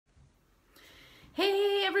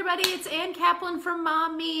everybody, it's Ann Kaplan from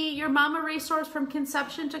Mommy, your mama resource from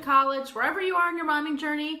conception to college. Wherever you are in your momming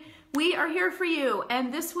journey, we are here for you.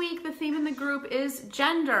 And this week, the theme in the group is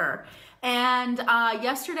gender. And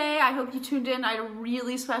yesterday, I hope you tuned in, I had a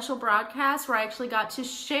really special broadcast where I actually got to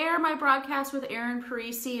share my broadcast with Erin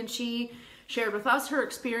Parisi, and she shared with us her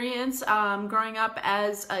experience growing up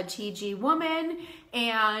as a TG woman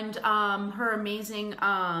and her amazing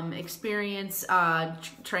experience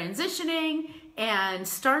transitioning and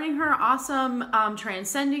starting her awesome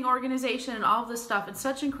transcending organization and all of this stuff. And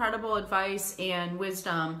such incredible advice and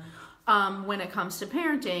wisdom when it comes to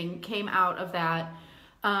parenting came out of that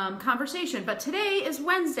conversation. But today is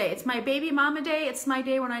Wednesday. It's my baby mama day. It's my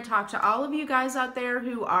day when I talk to all of you guys out there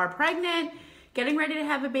who are pregnant, getting ready to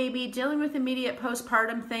have a baby, dealing with immediate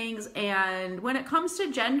postpartum things. And when it comes to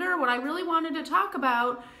gender, what I really wanted to talk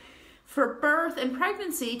about for birth and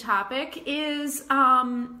pregnancy topic is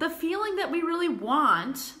the feeling that we really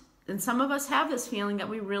want, and some of us have this feeling that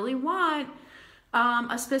we really want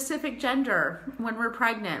a specific gender when we're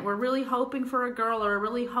pregnant. We're really hoping for a girl or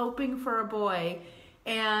really hoping for a boy.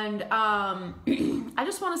 And I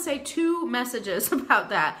just want to say two messages about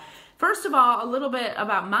that. First of all, a little bit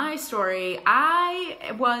about my story.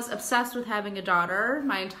 I was obsessed with having a daughter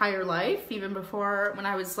my entire life, even before when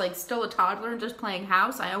I was like still a toddler and just playing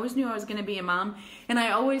house. I always knew I was going to be a mom, and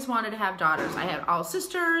I always wanted to have daughters. I had all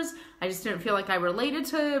sisters. I just didn't feel like I related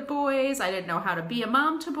to boys. I didn't know how to be a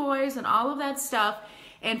mom to boys and all of that stuff.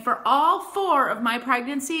 And for all 4 of my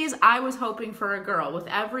pregnancies, I was hoping for a girl with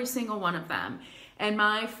every single one of them. And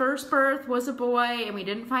my first birth was a boy, and we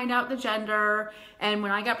didn't find out the gender. And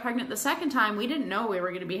when I got pregnant the second time, we didn't know we were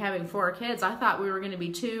going to be having 4 kids. I thought we were going to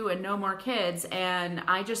be 2 and no more kids. And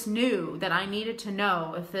I just knew that I needed to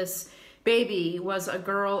know if this baby was a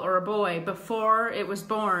girl or a boy before it was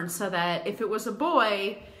born, so that if it was a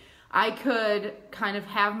boy, I could kind of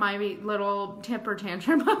have my little temper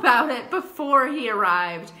tantrum about it before he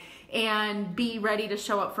arrived and be ready to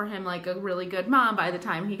show up for him like a really good mom by the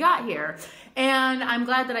time he got here. And I'm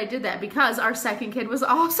glad that I did that, because our second kid was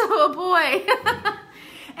also a boy.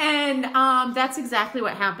 And that's exactly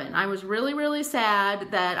what happened. I was really, really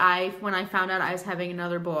sad that when I found out I was having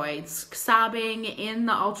another boy, sobbing in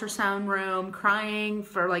the ultrasound room, crying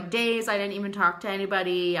for like days. I didn't even talk to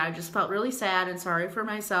anybody. I just felt really sad and sorry for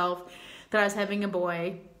myself that I was having a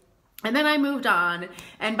boy. And then I moved on,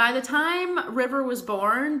 and by the time River was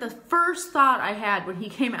born, the first thought I had when he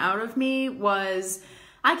came out of me was,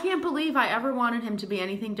 I can't believe I ever wanted him to be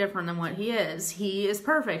anything different than what he is. He is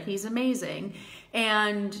perfect. He's amazing.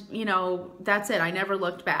 And, you know, that's it. I never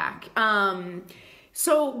looked back.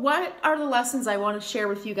 So what are the lessons I want to share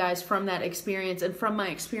with you guys from that experience and from my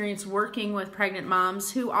experience working with pregnant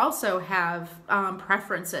moms who also have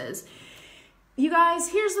preferences? You guys,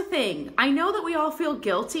 here's the thing. I know that we all feel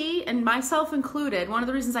guilty, and myself included. One of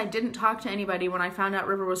the reasons I didn't talk to anybody when I found out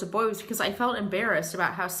River was a boy was because I felt embarrassed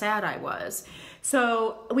about how sad I was.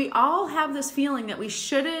 So we all have this feeling that we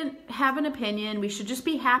shouldn't have an opinion. We should just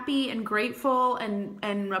be happy and grateful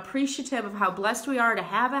and appreciative of how blessed we are to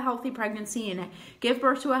have a healthy pregnancy and give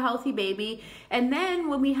birth to a healthy baby. And then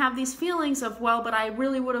when we have these feelings of, well, but I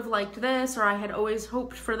really would have liked this, or I had always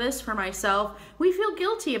hoped for this for myself, we feel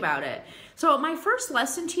guilty about it. So my first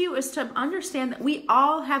lesson to you is to understand that we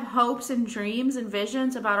all have hopes and dreams and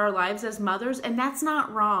visions about our lives as mothers, and that's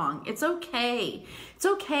not wrong. It's okay. It's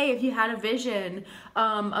okay if you had a vision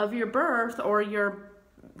of your birth or your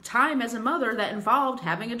time as a mother that involved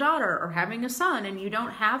having a daughter or having a son, and you don't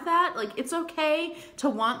have that. Like, it's okay to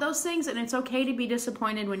want those things, and it's okay to be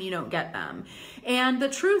disappointed when you don't get them. And the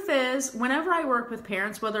truth is, whenever I work with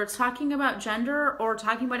parents, whether it's talking about gender or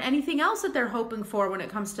talking about anything else that they're hoping for when it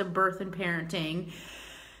comes to birth and parenting,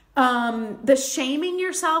 the shaming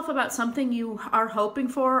yourself about something you are hoping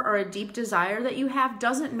for or a deep desire that you have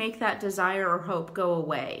doesn't make that desire or hope go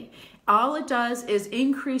away. All it does is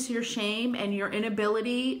increase your shame and your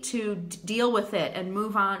inability to deal with it and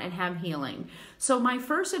move on and have healing. So my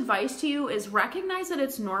first advice to you is recognize that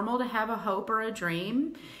it's normal to have a hope or a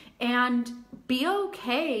dream, and be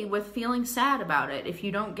okay with feeling sad about it if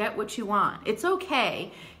you don't get what you want. It's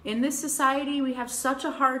okay. In this society, we have such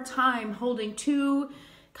a hard time holding two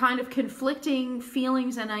kind of conflicting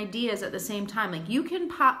feelings and ideas at the same time. Like, you can,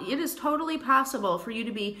 it is totally possible for you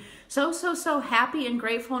to be so happy and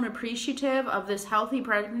grateful and appreciative of this healthy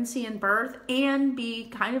pregnancy and birth, and be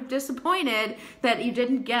kind of disappointed that you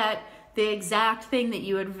didn't get the exact thing that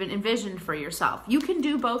you had envisioned for yourself. You can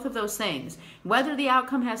do both of those things. Whether the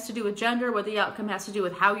outcome has to do with gender, whether the outcome has to do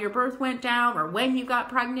with how your birth went down, or when you got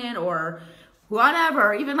pregnant, or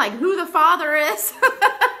whatever, even like who the father is.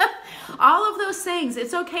 all of those things.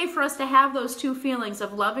 It's okay for us to have those two feelings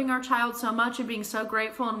of loving our child so much and being so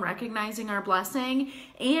grateful and recognizing our blessing,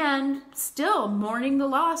 and still mourning the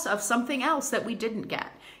loss of something else that we didn't get.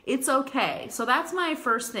 It's okay. So that's my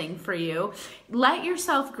first thing for you. Let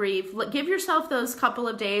yourself grieve. Give yourself those couple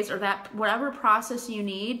of days, or that whatever process you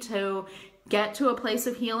need to get to a place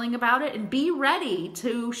of healing about it, and be ready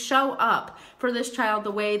to show up for this child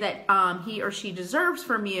the way that he or she deserves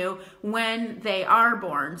from you when they are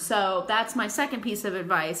born. So that's my second piece of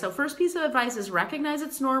advice. So first piece of advice is recognize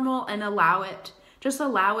it's normal and allow it. Just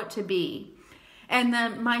allow it to be. And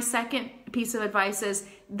then my second piece of advice is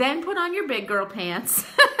then put on your big girl pants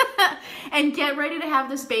and get ready to have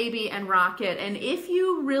this baby and rock it. And if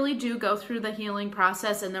you really do go through the healing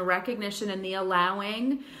process and the recognition and the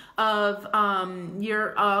allowing of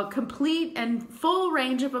your complete and full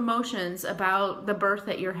range of emotions about the birth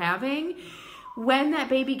that you're having, when that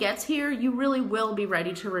baby gets here, you really will be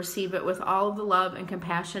ready to receive it with all of the love and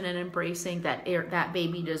compassion and embracing that that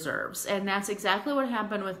baby deserves. And that's exactly what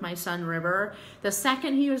happened with my son, River. The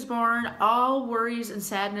second he was born, all worries and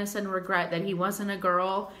sadness and regret that he wasn't a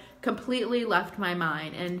girl completely left my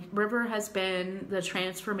mind. And River has been the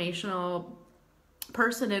transformational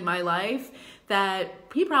person in my life that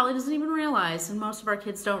he probably doesn't even realize, and most of our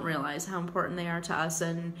kids don't realize how important they are to us.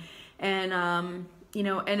 And you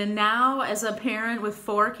know, and now as a parent with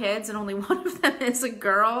 4 kids and only one of them is a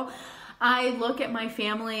girl, I look at my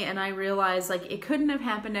family and I realize like it couldn't have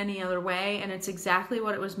happened any other way, and it's exactly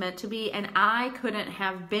what it was meant to be. And I couldn't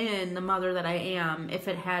have been the mother that I am if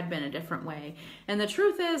it had been a different way. And the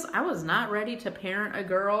truth is, I was not ready to parent a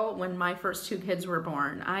girl when my first 2 kids were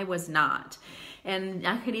born. I was not. And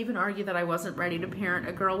I could even argue that I wasn't ready to parent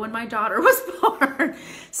a girl when my daughter was born.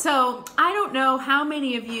 So I don't know how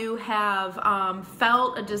many of you have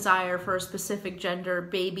felt a desire for a specific gender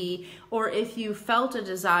baby, or if you felt a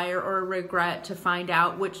desire or a regret to find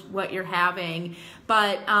out what you're having.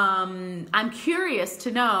 But I'm curious to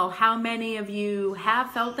know how many of you have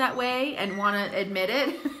felt that way and want to admit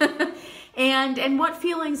it. And what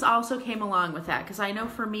feelings also came along with that, because I know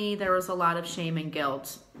for me there was a lot of shame and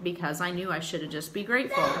guilt because I knew I should have just be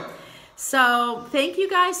grateful. So thank you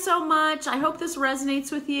guys so much. I hope this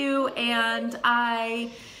resonates with you, and I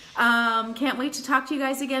can't wait to talk to you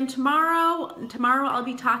guys again tomorrow. Tomorrow I'll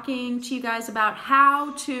be talking to you guys about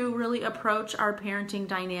how to really approach our parenting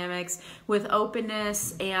dynamics with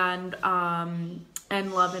openness and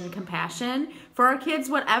love and compassion for our kids,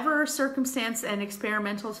 whatever circumstance and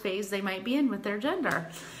experimental phase they might be in with their gender.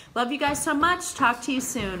 Love you guys so much. Talk to you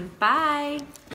soon. Bye.